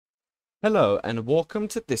Hello and welcome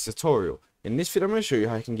to this tutorial. In this video I'm going to show you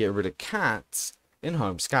how you can get rid of cats in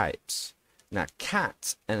Homescapes. Now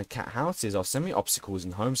cats and cat houses are semi-obstacles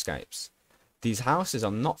in Homescapes. These houses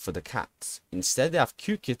are not for the cats. Instead they have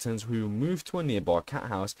cute kittens who will move to a nearby cat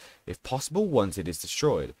house if possible once it is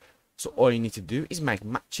destroyed. So all you need to do is make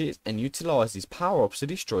matches and utilize these power-ups to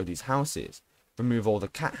destroy these houses. Remove all the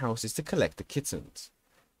cat houses to collect the kittens.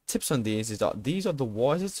 Tips on these is that these are the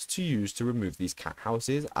wisest to use to remove these cat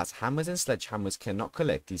houses, as hammers and sledgehammers cannot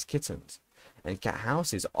collect these kittens, and cat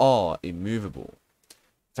houses are immovable.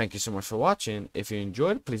 Thank you so much for watching. If you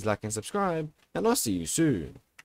enjoyed, please like and subscribe, and I'll see you soon.